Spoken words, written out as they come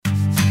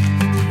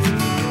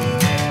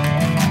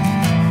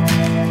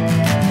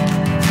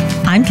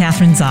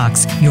Kathryn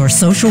Zox, your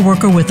social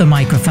worker with a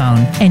microphone,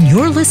 and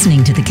you're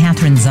listening to The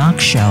Kathryn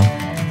Zox Show.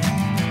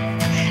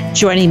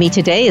 Joining me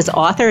today is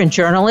author and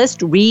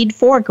journalist Reid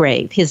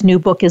Forgrave. His new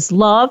book is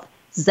Love,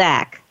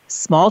 Zach,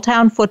 Small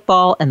Town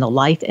Football and the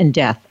Life and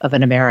Death of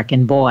an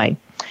American Boy.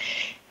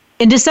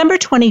 In December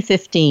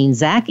 2015,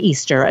 Zach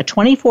Easter, a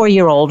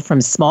 24-year-old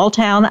from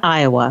small-town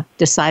Iowa,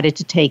 decided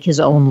to take his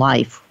own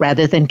life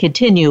rather than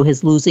continue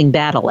his losing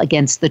battle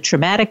against the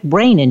traumatic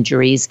brain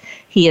injuries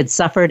he had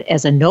suffered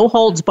as a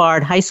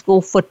no-holds-barred high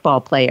school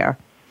football player.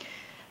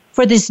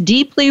 For this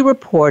deeply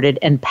reported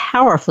and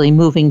powerfully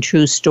moving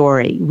true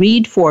story,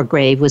 Reid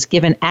Forgrave was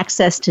given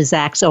access to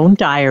Zach's own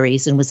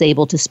diaries and was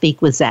able to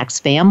speak with Zach's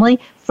family,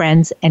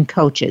 friends, and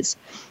coaches.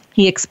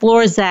 He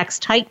explores Zach's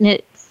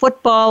tight-knit,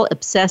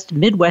 football-obsessed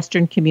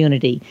Midwestern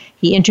community.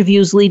 He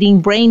interviews leading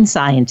brain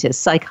scientists,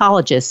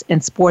 psychologists,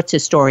 and sports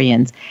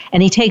historians,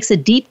 and he takes a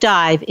deep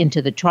dive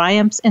into the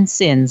triumphs and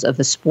sins of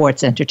the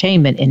sports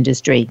entertainment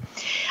industry.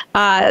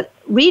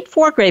 Reid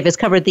Forgrave has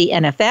covered the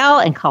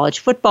NFL and college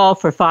football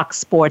for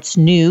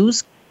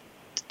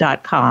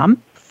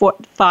FoxSportsNews.com,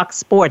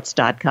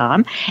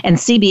 FoxSports.com, and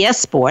CBS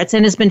Sports,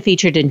 and has been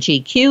featured in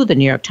GQ, the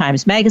New York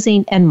Times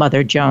Magazine, and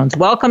Mother Jones.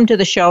 Welcome to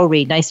the show,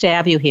 Reid. Nice to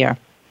have you here.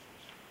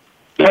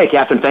 Hey,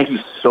 Kathryn, thank you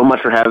so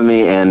much for having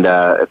me. And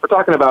we're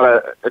talking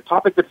about a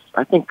topic that's,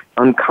 I think,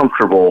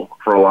 uncomfortable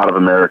for a lot of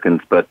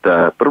Americans, but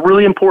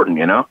really important,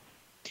 you know?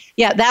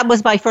 Yeah, that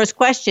was my first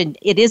question.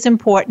 It is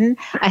important.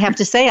 I have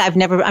to say,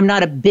 I'm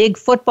not a big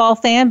football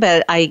fan,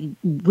 but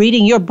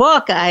reading your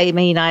book,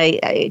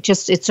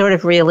 it sort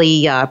of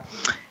really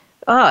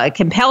it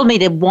compelled me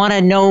to want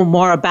to know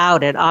more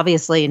about it,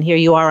 obviously, and here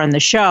you are on the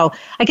show.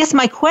 I guess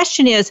my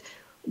question is,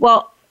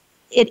 well,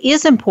 it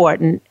is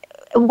important.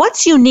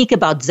 What's unique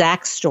about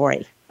Zach's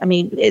story? I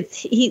mean,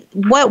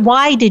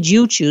 why did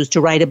you choose to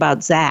write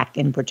about Zach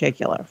in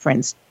particular, for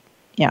instance?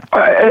 Yeah.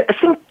 I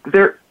think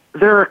there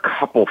are a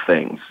couple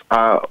things.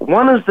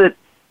 One is that,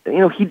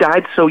 he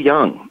died so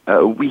young.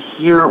 When we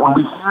hear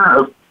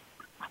of,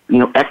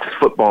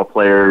 ex-football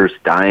players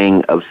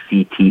dying of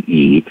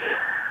CTE,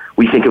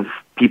 we think of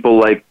people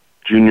like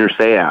Junior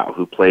Seau,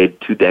 who played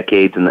 2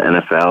 decades in the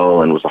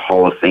NFL and was a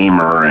Hall of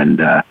Famer,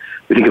 and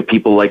we think of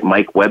people like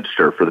Mike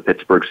Webster for the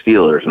Pittsburgh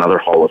Steelers, another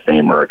Hall of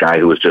Famer, a guy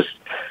who was just,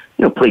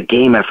 played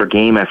game after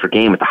game after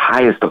game at the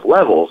highest of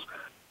levels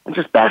and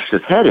just bashed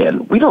his head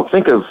in. We don't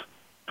think of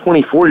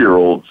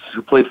 24-year-olds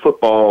who played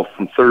football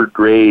from 3rd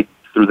grade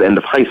through the end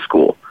of high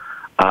school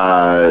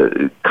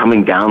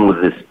coming down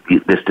with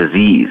this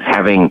disease,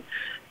 having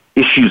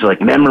issues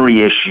like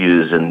memory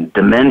issues and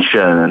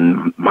dementia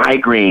and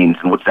migraines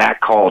and what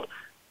Zach called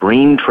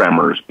brain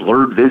tremors,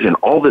 blurred vision,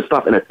 all this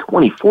stuff in a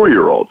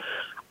 24-year-old.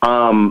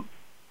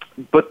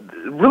 But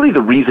really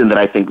the reason that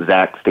I think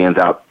Zach stands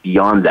out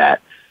beyond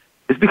that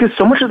is because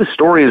so much of the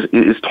story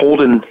is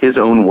told in his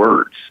own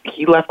words.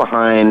 He left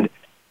behind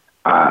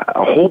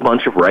a whole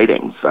bunch of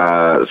writings,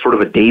 sort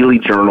of a daily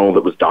journal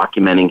that was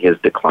documenting his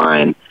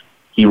decline.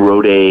 He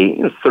wrote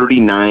a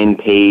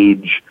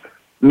 39-page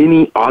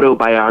mini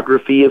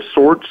autobiography of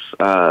sorts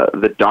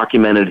that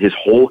documented his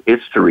whole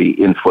history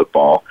in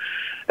football.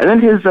 And then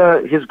his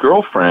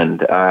girlfriend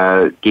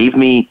gave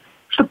me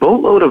just a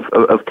boatload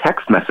of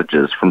text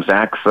messages from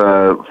Zach's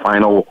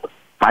final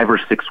 5 or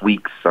 6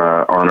 weeks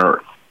on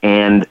Earth.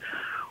 And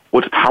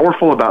what's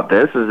powerful about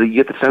this is that you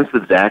get the sense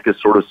that Zach is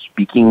sort of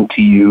speaking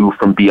to you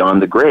from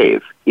beyond the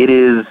grave. It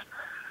is,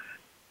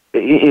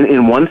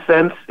 in one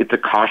sense, it's a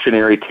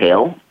cautionary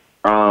tale.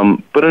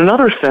 But in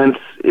another sense,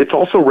 it's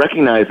also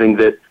recognizing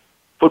that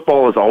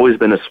football has always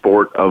been a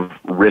sport of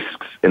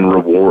risks and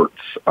rewards.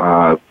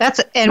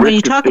 When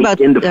you talk about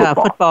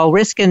football,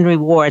 risk and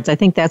rewards, I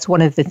think that's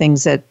one of the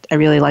things that I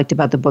really liked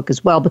about the book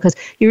as well, because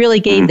you really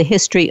gave the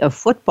history of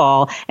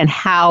football and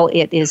how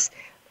it is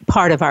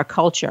part of our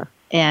culture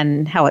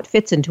and how it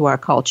fits into our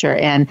culture,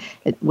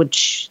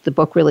 which the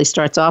book really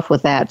starts off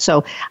with that.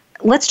 So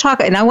let's talk,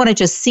 and I want to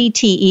just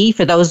CTE,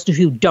 for those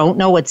who don't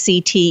know what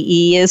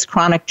CTE is,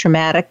 chronic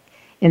traumatic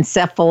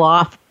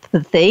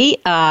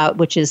encephalopathy,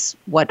 which is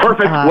what...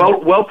 Perfect.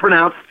 Well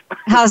pronounced.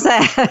 How's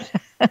that?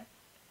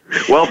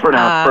 Well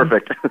pronounced.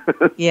 Perfect.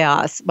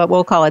 Yes, but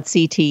we'll call it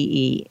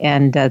CTE,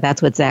 and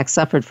that's what Zach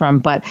suffered from.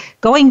 But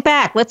going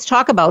back, let's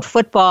talk about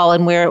football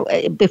and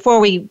before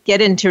we get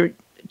into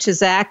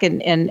Zach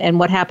and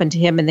what happened to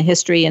him in the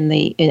history and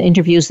the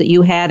interviews that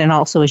you had, and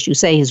also, as you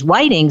say, his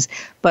writings.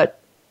 But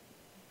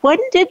when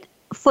did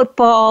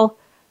football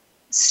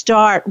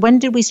start? When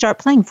did we start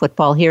playing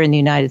football here in the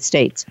United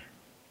States?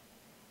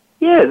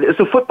 Yeah,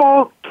 so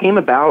football came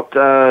about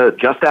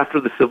just after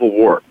the Civil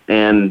War,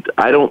 and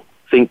I don't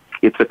think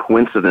it's a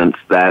coincidence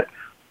that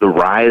the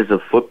rise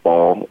of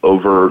football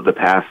over the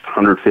past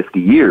 150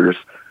 years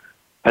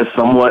has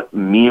somewhat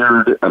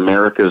mirrored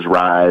America's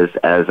rise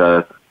as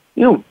a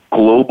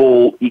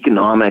global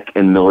economic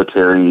and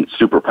military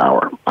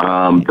superpower.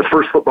 The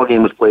first football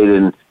game was played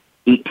in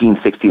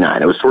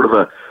 1869. It was sort of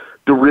a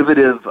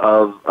derivative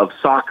of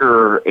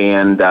soccer,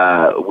 and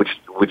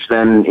which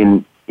then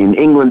in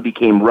England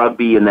became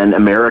rugby, and then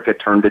America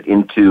turned it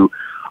into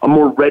a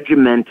more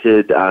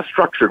regimented,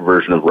 structured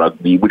version of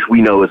rugby, which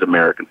we know as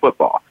American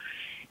football.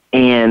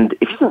 And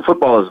if you think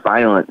football is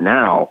violent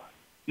now,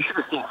 you should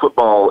have seen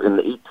football in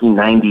the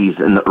 1890s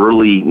and the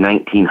early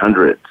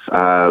 1900s.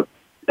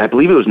 I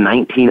believe it was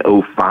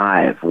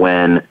 1905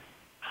 when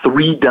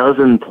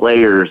 36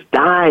 players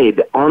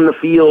died on the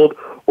field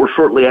or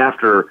shortly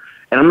after.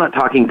 And I'm not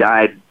talking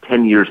died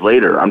 10 years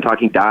later. I'm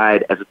talking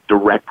died as a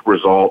direct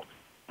result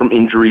from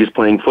injuries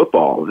playing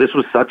football. This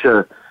was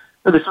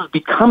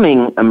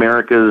becoming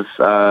America's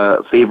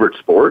favorite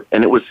sport,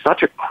 and it was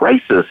such a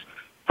crisis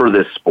for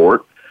this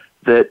sport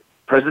that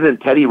President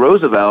Teddy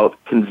Roosevelt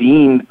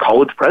convened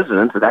college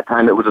presidents. At that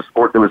time, it was a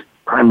sport that was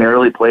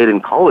primarily played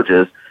in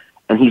colleges,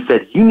 and he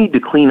said, you need to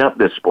clean up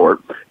this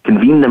sport,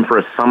 convene them for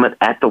a summit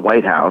at the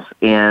White House,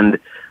 and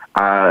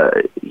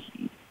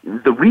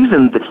the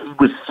reason that he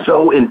was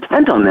so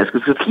intent on this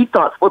was because he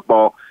thought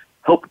football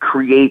helped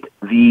create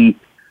the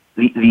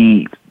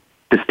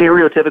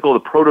stereotypical, the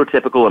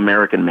prototypical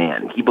American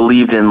man. He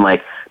believed in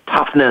like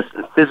toughness,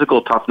 and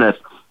physical toughness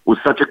was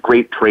such a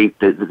great trait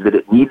that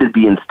it needed to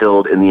be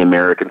instilled in the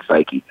American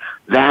psyche.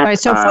 That, right,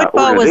 so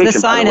football was the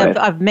sign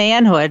of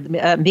manhood,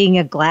 being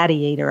a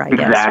gladiator, I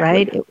guess,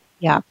 right?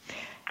 Yeah.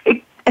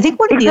 I think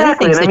one of the other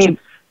things that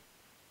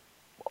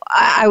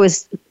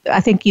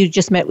I think you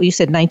just you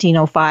said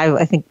 1905,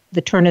 I think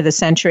the turn of the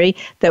century,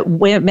 that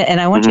women,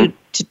 and I want you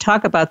to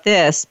talk about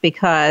this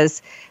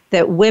because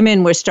that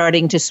women were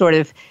starting to sort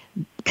of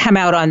come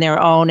out on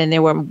their own, and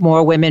there were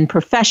more women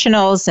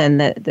professionals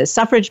and the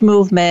suffrage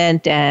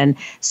movement, and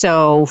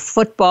so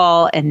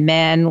football and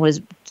men was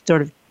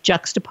sort of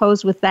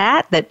juxtaposed with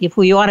that if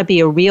we want to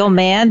be a real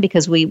man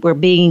because we're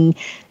being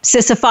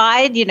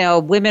sissified,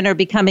 women are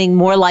becoming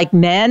more like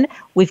men,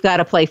 we've got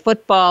to play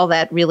football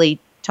that really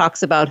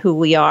talks about who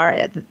we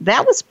are.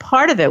 That was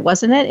part of it,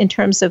 wasn't it, in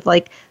terms of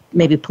like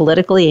maybe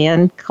politically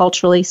and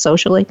culturally,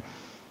 socially?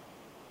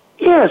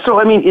 Yeah, so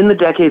I mean, in the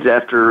decades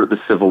after the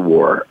Civil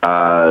War,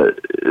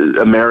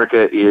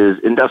 America is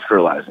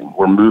industrializing.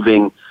 We're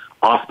moving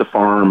off the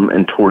farm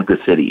and toward the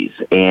cities,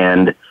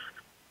 and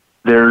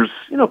there's,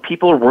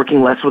 people are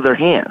working less with their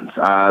hands.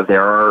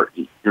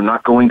 You're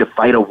not going to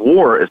fight a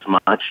war as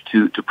much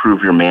to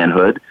prove your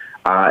manhood,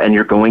 and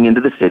you're going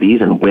into the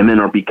cities, and women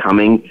are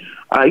becoming,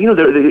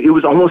 it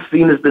was almost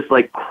seen as this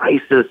like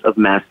crisis of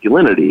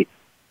masculinity.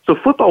 So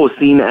football was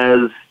seen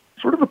as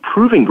sort of a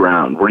proving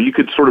ground where you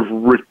could sort of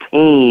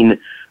retain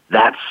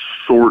that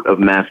sort of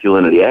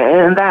masculinity.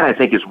 And that, I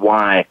think, is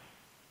why,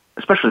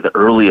 especially the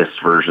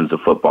earliest versions of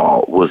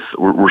football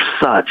were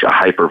such a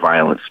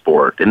hyper-violent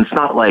sport. And it's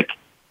not like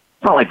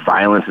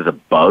violence is a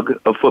bug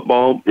of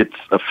football. It's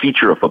a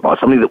feature of football. It's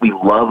something that we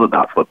love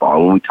about football.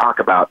 And when we talk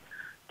about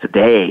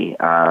today,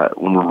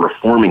 when we're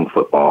reforming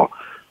football,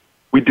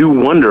 we do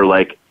wonder,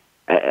 like,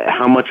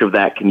 how much of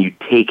that can you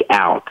take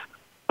out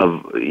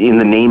in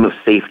the name of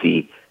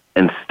safety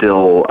and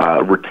still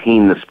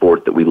retain the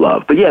sport that we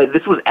love. But yeah,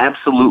 this was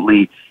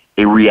absolutely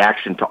a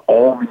reaction to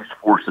all these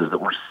forces that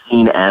were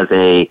seen as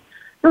a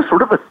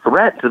sort of a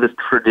threat to this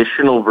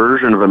traditional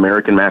version of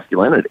American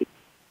masculinity.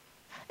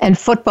 And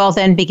football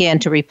then began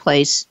to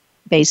replace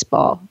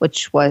baseball,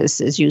 which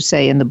was, as you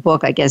say in the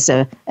book, I guess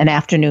an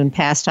afternoon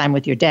pastime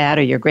with your dad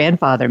or your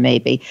grandfather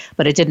maybe,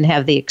 but it didn't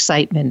have the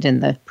excitement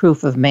and the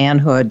proof of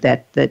manhood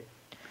that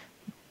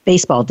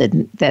baseball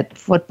didn't, that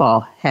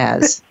football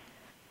has.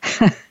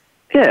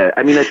 Yeah,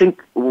 I mean, I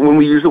think when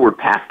we use the word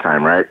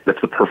pastime, right, that's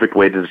the perfect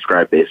way to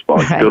describe baseball.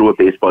 Right. You go to a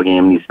baseball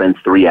game and you spend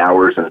 3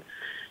 hours and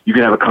you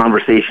can have a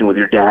conversation with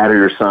your dad or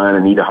your son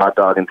and eat a hot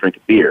dog and drink a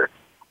beer.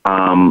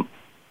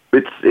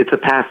 It's a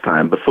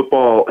pastime, but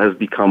football has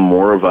become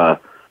more of a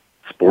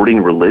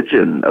sporting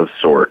religion of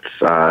sorts.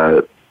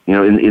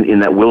 In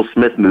that Will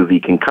Smith movie,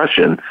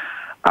 Concussion,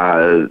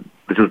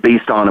 which was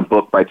based on a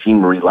book by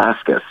Jean Marie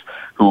Laskus,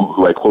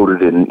 who I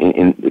quoted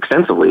in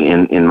extensively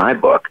in my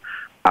book.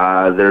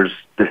 There's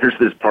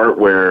this part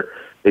where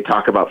they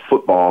talk about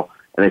football,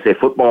 and they say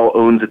football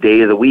owns a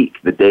day of the week.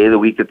 The day of the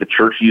week that the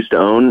church used to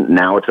own,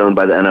 now it's owned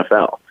by the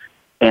NFL.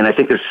 And I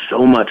think there's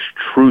so much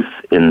truth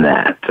in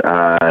that.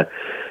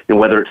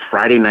 Whether it's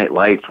Friday Night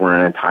Lights, where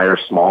an entire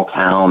small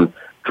town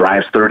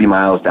drives 30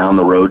 miles down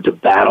the road to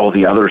battle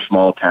the other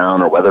small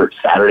town, or whether it's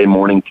Saturday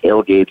morning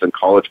tailgates on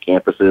college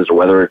campuses, or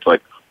whether it's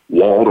like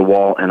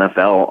wall-to-wall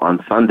NFL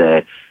on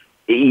Sunday,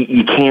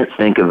 you can't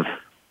think of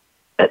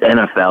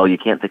NFL, you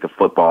can't think of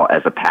football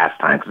as a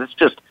pastime because it's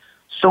just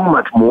so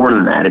much more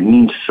than that. It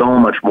means so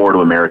much more to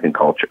American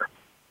culture.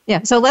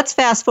 Yeah, so let's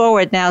fast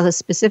forward now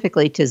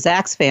specifically to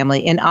Zach's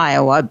family in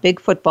Iowa, a big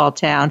football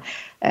town,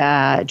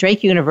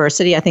 Drake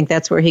University. I think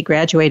that's where he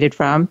graduated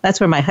from. That's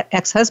where my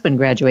ex-husband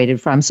graduated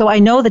from. So I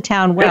know the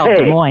town well,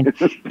 Des Moines.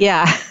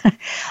 Yeah.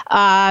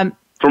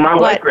 Where my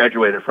wife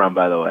graduated from,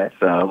 by the way.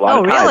 So a lot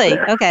of ties really?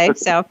 there. Okay,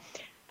 so,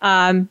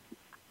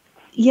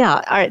 yeah,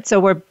 all right. So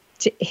we're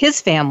to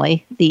his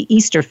family, the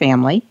Easter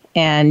family,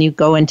 and you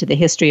go into the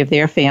history of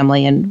their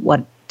family and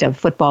what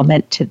football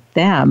meant to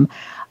them.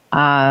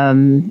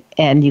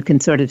 And you can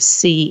sort of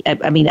see,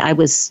 I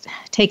was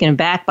taken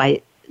aback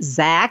by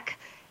Zach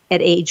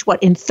at age,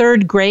 in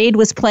third grade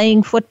was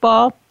playing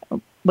football.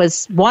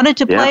 Was wanted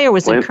to play or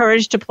was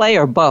encouraged to play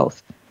or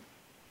both?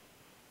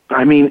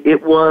 I mean, he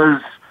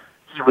was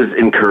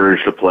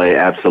encouraged to play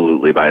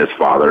absolutely by his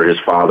father. His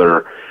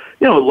father,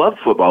 loved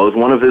football. It was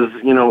one of his,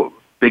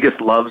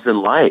 biggest loves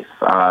in life.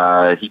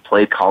 He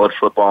played college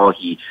football.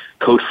 He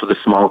coached for the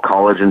small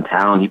college in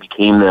town. He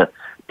became the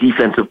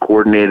defensive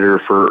coordinator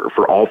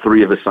for all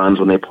three of his sons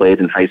when they played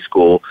in high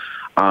school.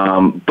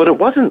 But it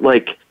wasn't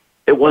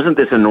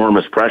this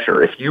enormous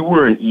pressure. If you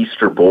were an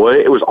Easter boy,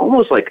 it was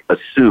almost like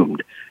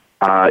assumed.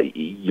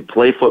 You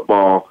play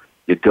football,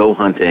 you go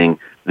hunting.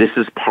 This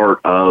is part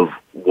of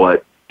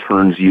what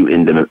turns you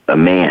into a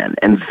man.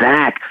 And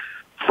Zach,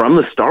 from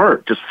the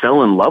start, just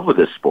fell in love with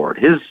this sport.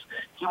 He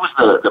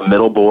was the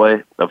middle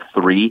boy of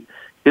three.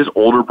 His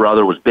older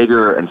brother was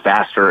bigger and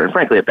faster and,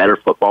 frankly, a better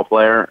football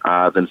player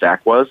than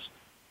Zach was,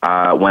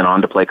 went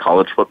on to play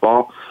college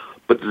football.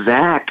 But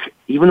Zach,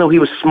 even though he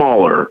was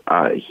smaller,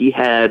 he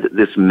had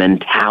this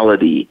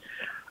mentality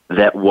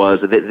that was,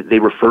 they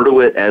refer to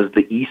it as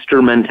the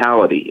Easter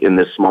mentality in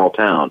this small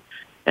town.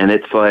 And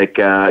it's like,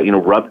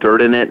 rub dirt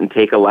in it and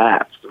take a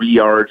lap, 3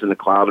 yards in a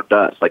cloud of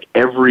dust. Like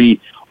every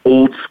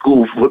old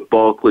school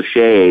football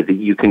cliche that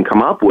you can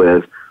come up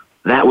with,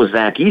 that was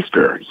Zach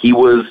Easter. He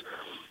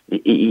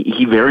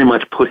very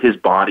much put his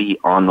body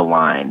on the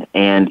line.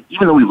 And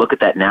even though we look at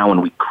that now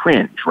and we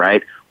cringe,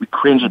 right? We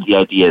cringe at the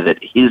idea that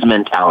his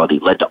mentality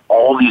led to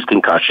all these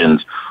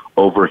concussions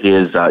over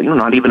his,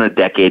 not even a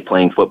decade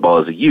playing football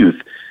as a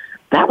youth.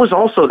 That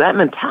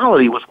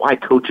mentality was why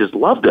coaches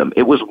loved him.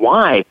 It was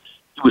why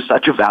he was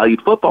such a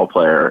valued football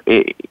player.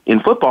 In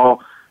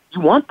football,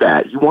 you want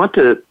that. You want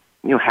to,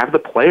 have the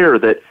player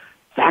that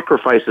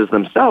sacrifices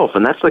themselves.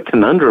 And that's the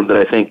conundrum that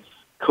I think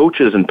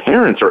coaches and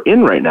parents are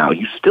in right now.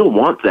 You still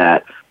want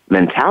that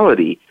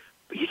mentality,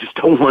 but you just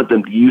don't want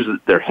them to use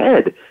their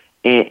head.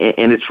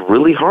 And it's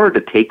really hard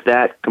to take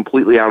that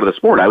completely out of the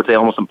sport. I would say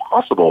almost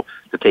impossible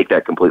to take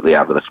that completely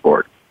out of the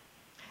sport.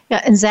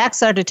 Yeah, and Zach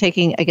started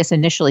taking, I guess,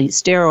 initially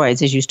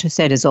steroids. As you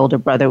said, his older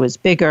brother was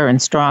bigger and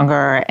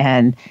stronger,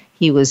 and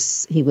he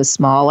was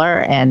smaller,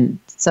 and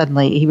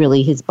suddenly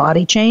his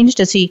body changed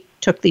as he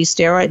took these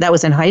steroids. That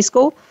was in high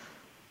school?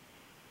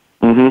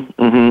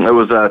 It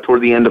was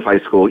toward the end of high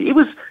school. He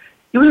was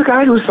a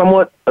guy who was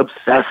somewhat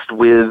obsessed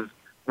with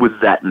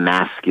that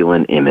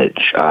masculine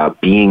image,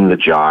 being the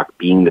jock,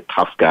 being the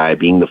tough guy,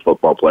 being the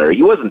football player.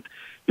 He wasn't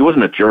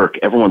a jerk.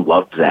 Everyone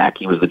loved Zach.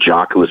 He was the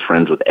jock who was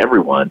friends with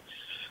everyone.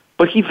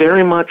 But he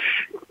very much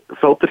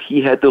felt that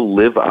he had to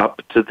live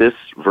up to this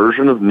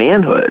version of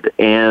manhood.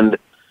 And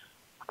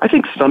I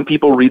think some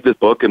people read this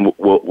book and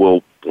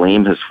will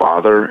blame his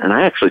father, and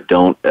I actually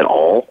don't at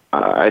all.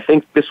 I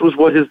think this was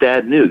what his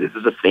dad knew. This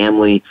is a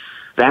family.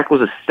 Zach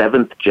was a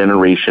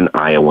seventh-generation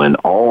Iowan,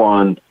 all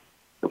on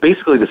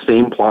basically the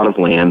same plot of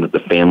land that the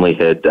family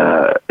had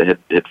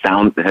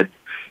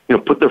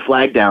put their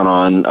flag down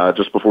on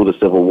just before the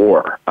Civil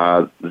War.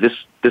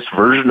 This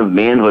version of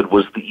manhood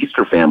was the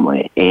Easter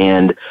family,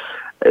 and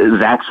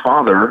Zach's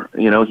father,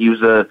 he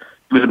was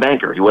a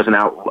banker. He wasn't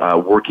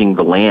out working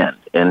the land,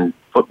 and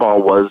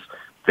football was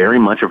very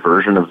much a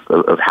version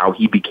of how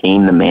he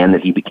became the man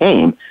that he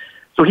became.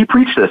 So he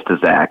preached this to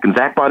Zach, and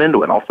Zach bought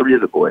into it. All three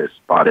of the boys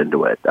bought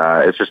into it.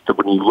 It's just that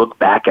when you look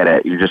back at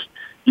it, you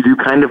do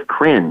kind of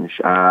cringe,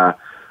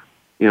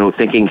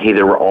 thinking, hey,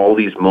 there were all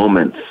these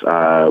moments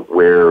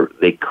where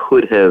they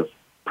could have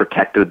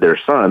protected their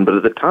son, but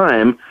at the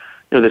time,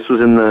 this was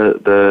in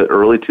the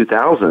early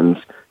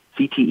 2000s,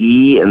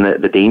 CTE and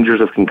the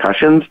dangers of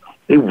concussions,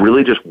 they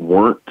really just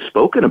weren't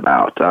spoken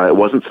about. It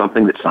wasn't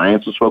something that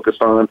science was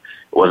focused on.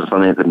 It wasn't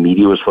something that the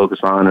media was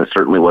focused on. It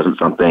certainly wasn't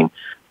something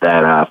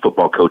that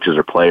football coaches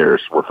or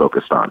players were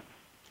focused on.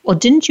 Well,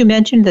 didn't you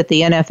mention that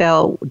the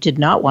NFL did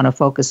not want to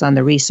focus on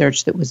the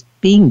research that was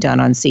being done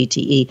on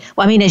CTE?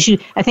 Well, I mean,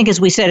 I think as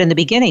we said in the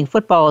beginning,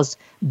 football is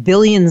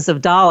billions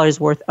of dollars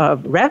worth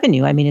of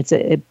revenue. I mean, it's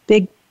a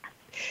big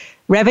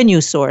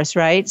revenue source,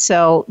 right?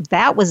 So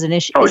that was an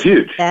issue. Oh,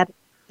 huge. I'm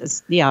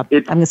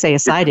going to say a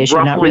side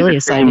issue, not really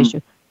a side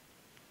issue.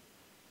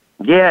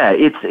 Yeah,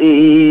 this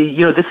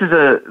is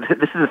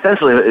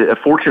essentially a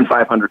Fortune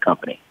 500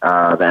 company. The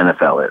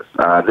NFL is.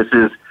 This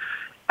is.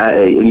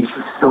 You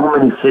see so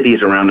many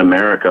cities around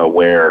America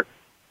where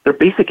their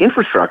basic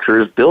infrastructure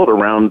is built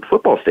around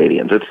football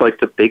stadiums. It's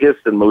like the biggest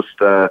and most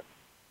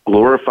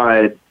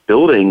glorified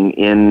building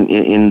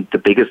in the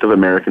biggest of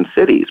American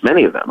cities,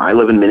 many of them. I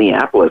live in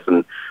Minneapolis,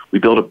 and we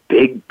built a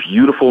big,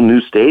 beautiful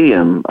new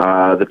stadium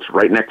that's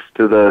right next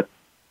to the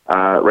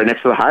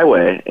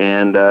highway,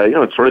 and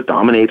it sort of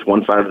dominates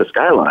one side of the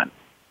skyline.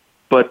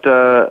 But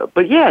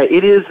yeah,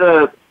 it is.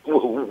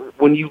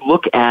 When you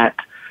look at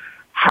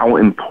how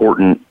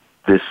important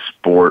this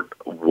sport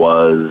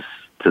was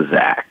to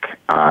Zach,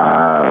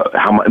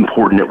 how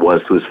important it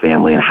was to his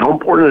family, and how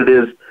important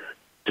it is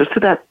just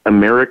to that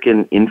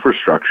American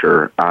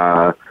infrastructure.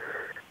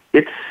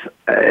 It's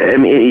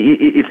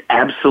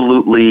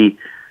absolutely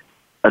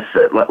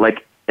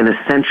like an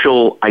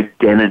essential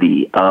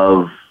identity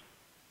of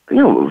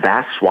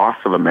vast swaths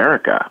of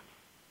America.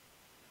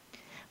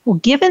 Well,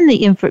 given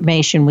the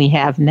information we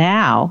have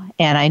now,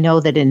 and I know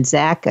that in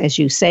Zach, as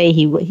you say,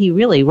 he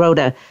really wrote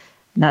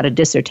not a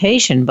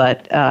dissertation,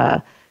 but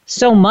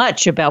so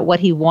much about what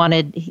he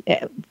wanted.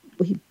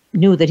 He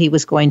knew that he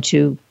was going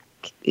to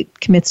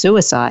commit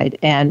suicide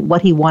and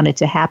what he wanted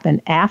to happen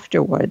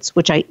afterwards,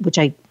 which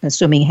I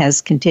assuming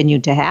has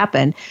continued to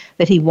happen.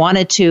 That he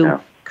wanted to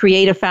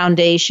create a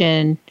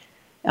foundation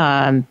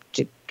to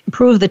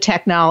improve the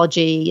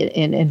technology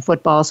in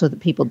football so that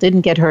people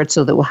didn't get hurt,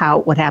 so that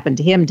what happened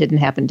to him didn't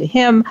happen to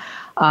him,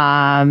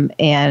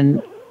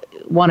 and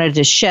wanted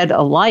to shed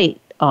a light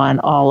on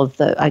all of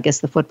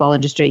the football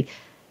industry.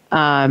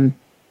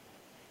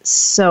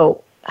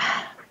 So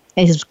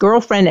his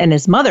girlfriend and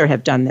his mother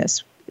have done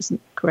this, isn't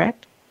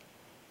correct?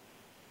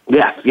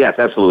 Yes,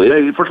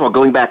 absolutely. First of all,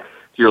 going back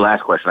to your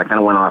last question, I kind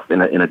of went off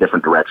in a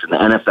different direction. The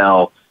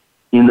NFL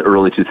in the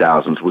early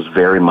 2000s was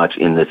very much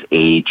in this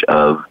age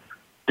of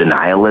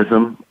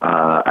denialism,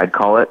 I'd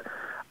call it.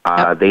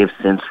 They have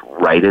since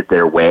righted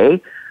their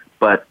way,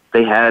 but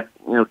they had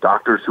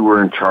doctors who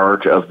were in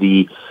charge of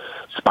the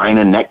spine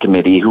and neck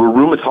committee who were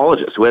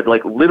rheumatologists who had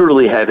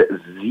literally had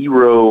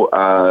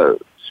zero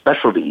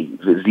specialty,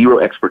 zero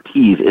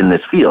expertise in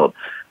this field.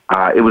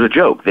 It was a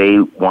joke. They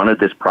wanted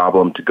this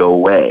problem to go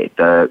away.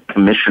 The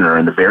commissioner,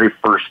 in the very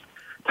first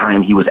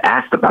time he was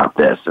asked about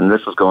this, and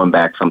this was going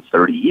back some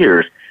 30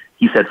 years,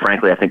 he said,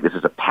 frankly, I think this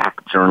is a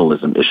PAC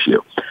journalism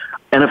issue.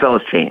 NFL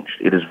has changed.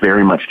 It has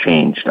very much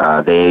changed.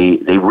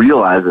 They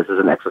realize this is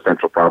an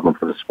existential problem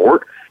for the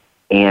sport,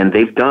 and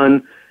they've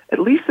done at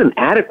least an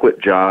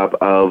adequate job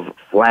of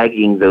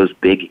flagging those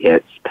big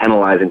hits,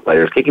 penalizing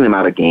players, kicking them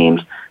out of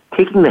games,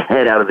 taking the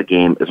head out of the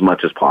game as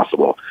much as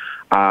possible.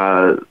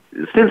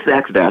 Since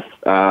Zach's death,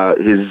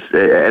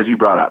 as you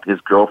brought up, his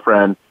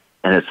girlfriend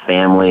and his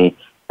family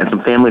and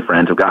some family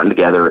friends have gotten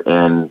together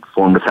and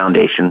formed a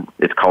foundation.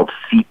 It's called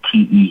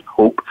CTE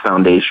Hope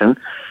Foundation.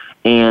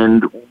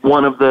 And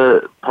one of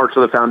the parts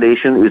of the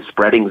foundation is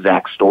spreading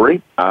Zach's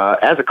story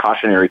as a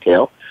cautionary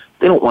tale.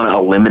 They don't want to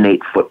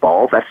eliminate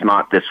football. That's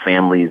not this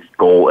family's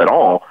goal at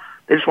all.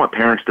 They just want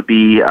parents to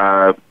be,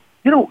 go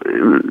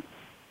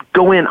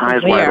in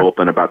eyes wide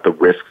open about the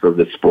risks of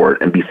this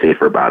sport and be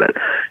safer about it.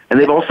 And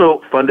they've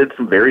also funded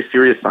some very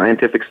serious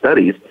scientific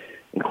studies,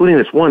 including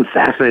this one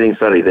fascinating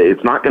study that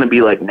it's not going to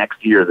be like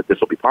next year that this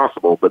will be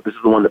possible, but this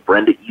is the one that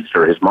Brenda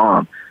Easter, his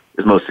mom,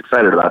 is most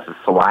excited about. It's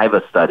a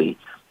saliva study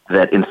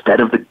that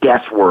instead of the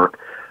guesswork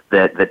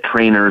that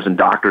trainers and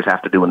doctors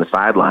have to do in the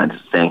sidelines,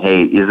 saying,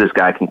 hey, is this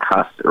guy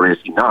concussed or is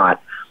he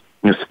not?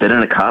 Spit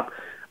in a cup,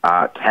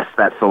 test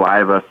that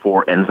saliva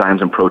for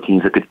enzymes and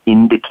proteins that could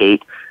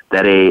indicate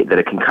that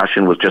a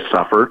concussion was just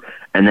suffered,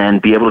 and then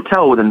be able to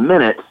tell within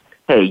minutes,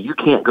 hey, you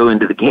can't go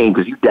into the game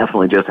because you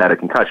definitely just had a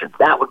concussion.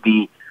 That would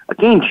be a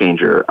game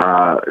changer,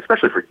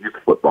 especially for youth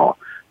football.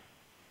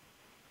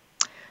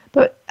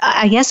 But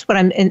I guess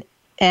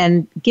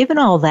and given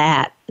all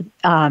that,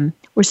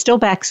 we're still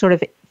back sort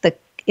of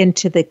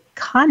into the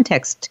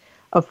context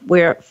of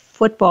where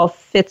football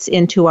fits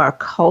into our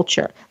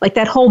culture, like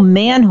that whole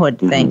manhood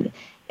thing.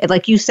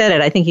 Like you said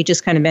it, I think you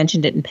just kind of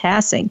mentioned it in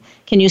passing.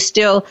 Can you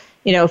still,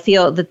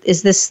 feel that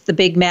is this the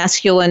big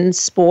masculine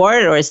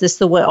sport, or is this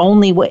the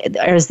only way,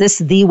 or is this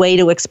the way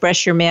to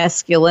express your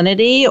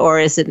masculinity, or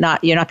is it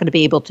not? You're not going to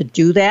be able to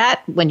do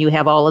that when you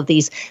have all of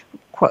these,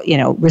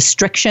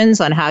 restrictions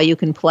on how you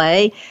can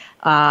play.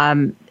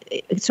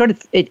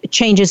 It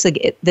changes.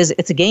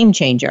 It's a game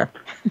changer.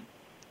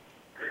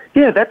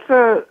 Yeah,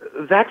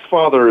 Zach's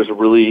father is a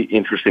really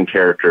interesting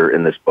character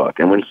in this book,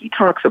 and when he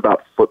talks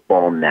about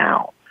football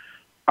now,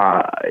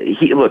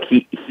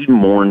 he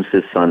mourns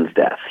his son's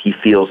death. He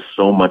feels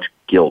so much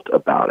guilt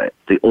about it.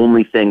 The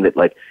only thing that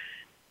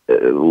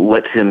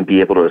lets him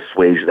be able to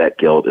assuage that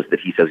guilt is that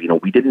he says,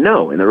 we didn't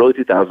know in the early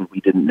 2000s. We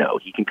didn't know.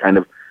 He can kind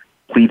of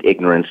plead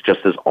ignorance,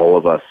 just as all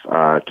of us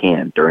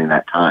can during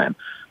that time.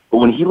 But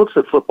when he looks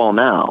at football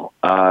now,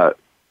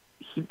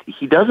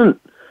 he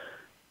doesn't.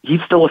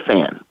 He's still a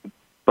fan.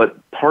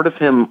 But part of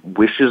him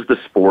wishes the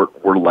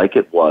sport were like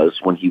it was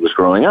when he was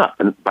growing up.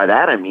 And by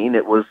that, I mean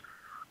it was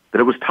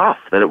tough,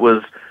 that it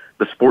was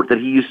the sport that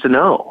he used to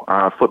know.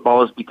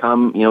 Football has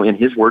become, in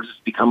his words, it's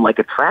become like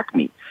a track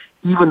meet,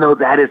 even though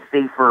that is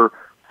safer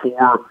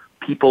for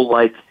people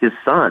like his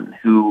son,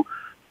 who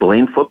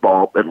blame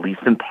football, at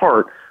least in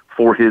part,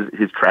 for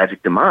his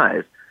tragic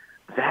demise.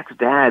 Zach's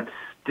dad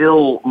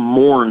still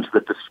mourns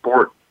that the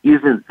sport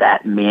isn't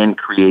that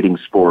man-creating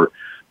sport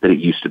that it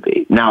used to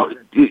be. Now,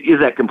 is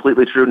that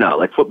completely true?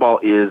 No. Football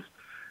is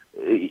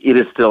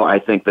still, I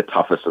think, the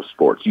toughest of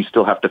sports. You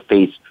still have to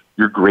face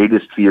your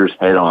greatest fears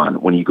head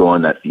on when you go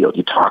on that field.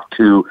 You talk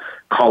to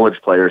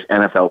college players,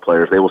 NFL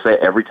players, they will say,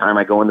 every time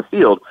I go on the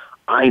field,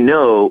 I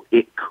know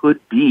it could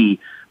be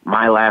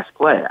my last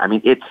play. I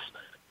mean,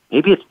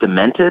 maybe it's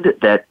demented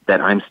that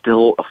I'm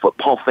still a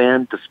football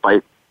fan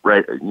despite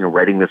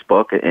writing this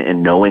book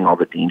and knowing all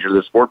the danger of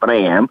the sport, but I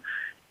am.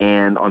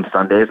 And on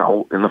Sundays,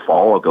 in the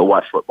fall, I'll go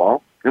watch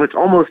football. And it's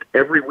almost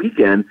every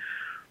weekend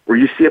where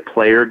you see a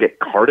player get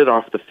carted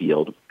off the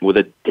field with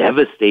a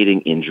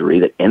devastating injury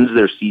that ends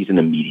their season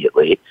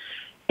immediately.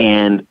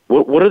 And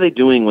what are they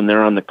doing when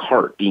they're on the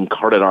cart, being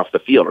carted off the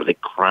field? Are they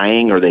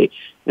crying? Are they?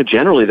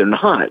 Generally, they're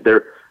not.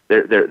 They're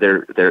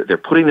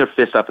putting their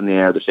fists up in the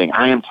air. They're saying,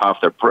 "I am tough."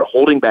 They're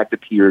holding back the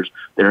tears.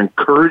 They're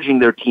encouraging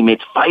their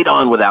teammates, "Fight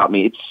on without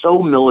me." It's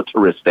so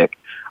militaristic.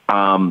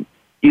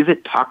 Is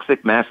it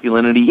toxic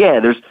masculinity? Yeah,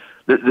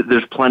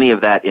 there's plenty of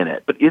that in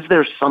it. But is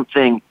there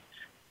something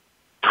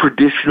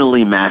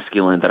traditionally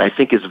masculine that I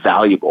think is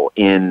valuable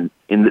in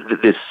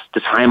this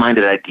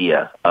high-minded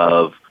idea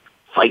of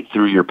fight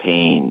through your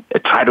pain,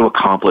 try to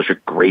accomplish a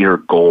greater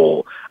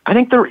goal? I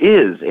think there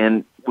is.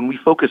 And when we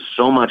focus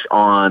so much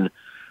on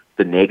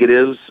the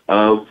negatives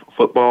of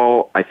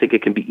football, I think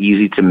it can be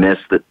easy to miss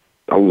that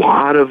a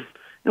lot of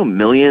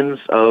millions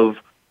of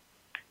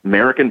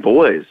American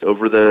boys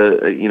over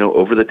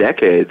the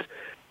decades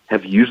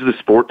have used the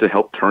sport to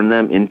help turn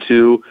them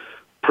into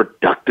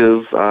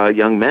productive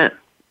young men.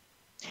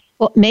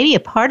 Well, maybe a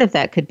part of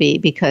that could be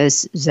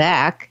because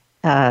Zach,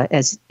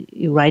 as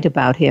you write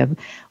about him,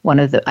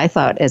 I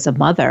thought as a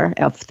mother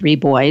of 3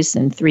 boys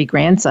and 3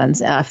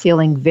 grandsons,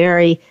 feeling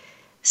very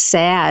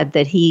sad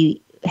that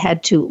he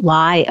had to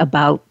lie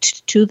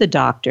to the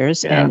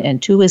doctors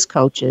and to his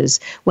coaches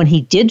when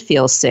he did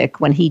feel sick,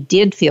 when he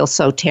did feel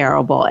so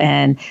terrible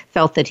and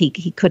felt that he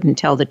couldn't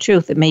tell the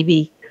truth. It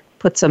maybe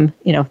put some,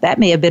 that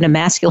may have been a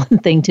masculine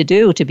thing to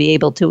do, to be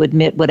able to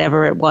admit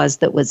whatever it was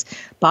that was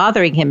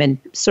bothering him and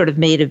sort of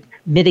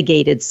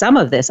mitigated some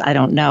of this. I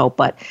don't know,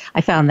 but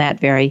I found that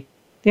very,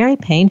 very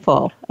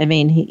painful. I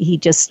mean, he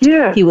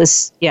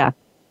was.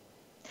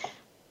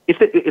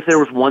 If there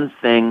was one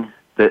thing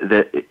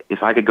that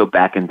if I could go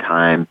back in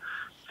time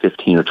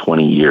 15 or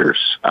 20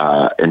 years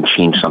and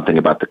change something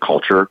about the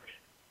culture,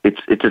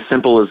 it's as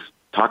simple as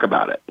talk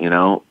about it,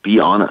 be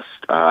honest.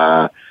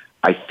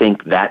 I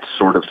think that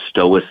sort of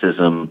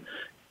stoicism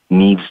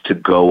needs to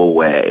go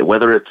away,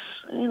 whether it's,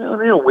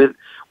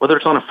 whether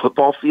it's on a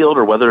football field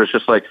or whether it's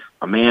just like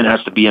a man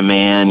has to be a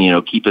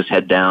man, keep his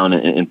head down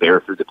and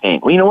bear through the pain.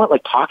 Well, you know what?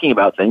 Like talking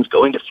about things,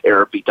 going to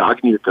therapy,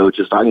 talking to your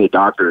coaches, talking to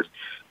doctors,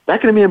 that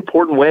can be an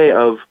important way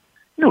of,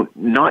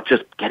 not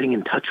just getting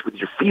in touch with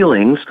your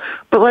feelings,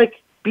 but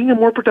like being a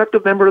more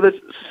productive member of the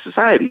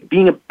society,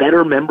 being a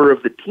better member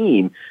of the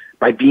team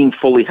by being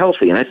fully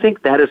healthy. And I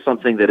think that is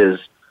something that is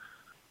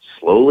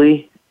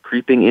slowly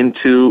creeping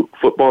into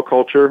football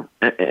culture.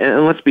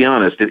 And let's be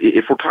honest,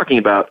 if we're talking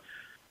about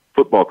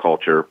football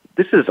culture,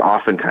 this is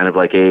often kind of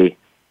like a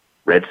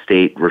red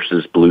state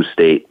versus blue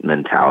state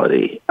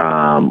mentality,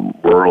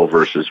 rural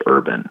versus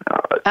urban.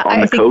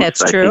 I think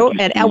that's true.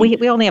 And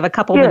we only have a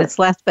couple minutes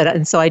left,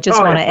 and so I just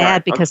want to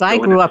add, because I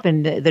grew up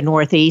in the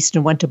Northeast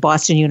and went to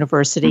Boston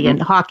University, and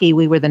hockey,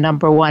 we were the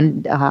number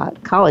 1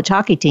 college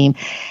hockey team.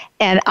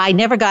 And I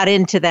never got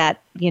into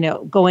that,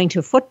 going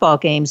to football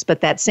games,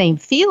 but that same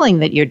feeling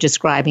that you're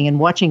describing and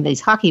watching these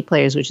hockey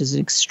players, which is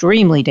an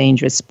extremely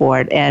dangerous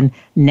sport and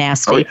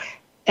nasty. Oh, yeah.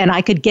 And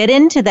I could get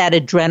into that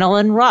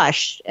adrenaline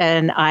rush,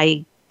 and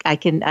I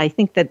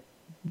think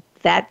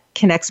that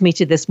connects me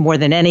to this more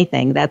than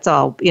anything. That's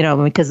all,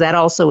 because that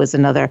also is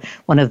another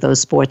one of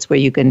those sports where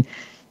you can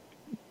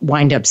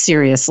wind up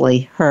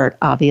seriously hurt,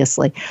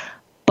 obviously.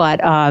 But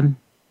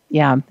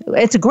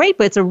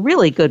it's a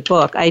really good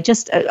book. I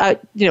just, a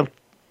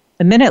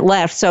minute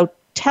left. So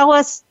tell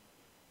us,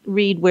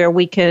 Reid, where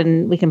we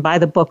can buy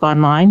the book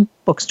online,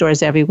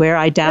 bookstores everywhere.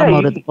 I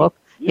downloaded the book.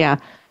 Yeah.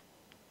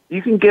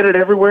 You can get it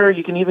everywhere.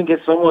 You can even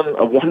get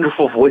a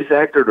wonderful voice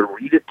actor to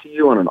read it to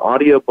you on an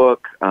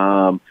audiobook.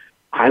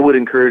 I would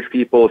encourage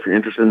people, if you're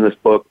interested in this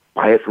book,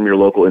 buy it from your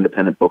local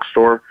independent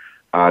bookstore.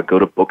 Go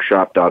to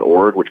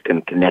bookshop.org, which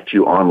can connect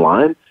you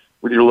online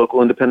with your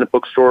local independent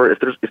bookstore. If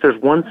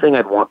there's one thing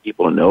I'd want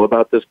people to know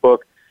about this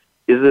book,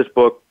 is this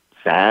book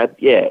sad?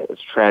 Yeah,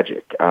 it's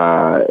tragic.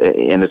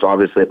 And it's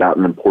obviously about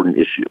an important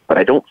issue. But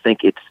I don't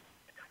think it's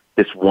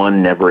this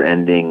one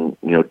never-ending,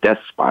 death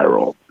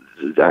spiral.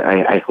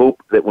 I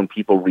hope that when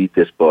people read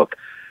this book,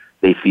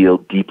 they feel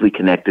deeply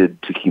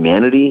connected to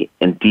humanity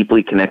and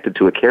deeply connected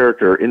to a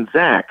character in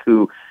Zach,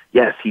 who,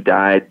 yes, he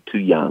died too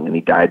young and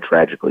he died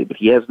tragically, but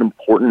he has an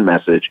important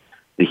message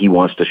that he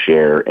wants to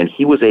share. And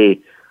he was a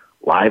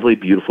lively,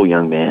 beautiful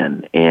young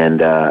man.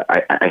 And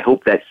I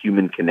hope that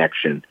human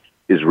connection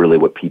is really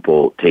what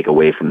people take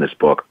away from this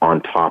book,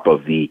 on top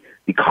of the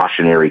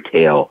cautionary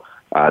tale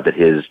that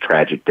his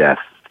tragic death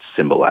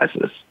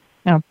symbolizes.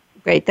 Oh,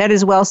 great. That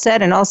is well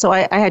said. And also,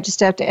 I just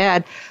have to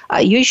add,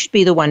 you should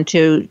be the one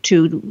to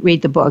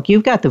read the book.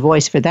 You've got the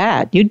voice for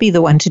that. You'd be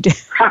the one to do.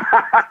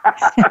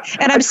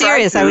 And I'm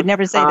serious. I would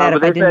never say that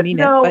if I didn't mean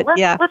it. But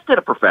let's get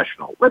a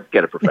professional.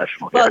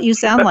 Well, you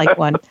sound like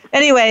one.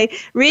 Anyway,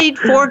 Reid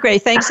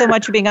Forgrave, thanks so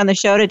much for being on the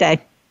show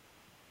today.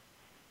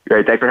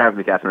 Great. Thanks for having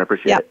me, Kathryn. I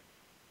appreciate it.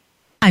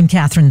 I'm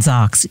Kathryn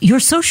Zox, your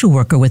social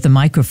worker with a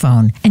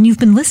microphone, and you've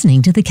been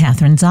listening to The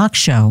Kathryn Zox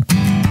Show.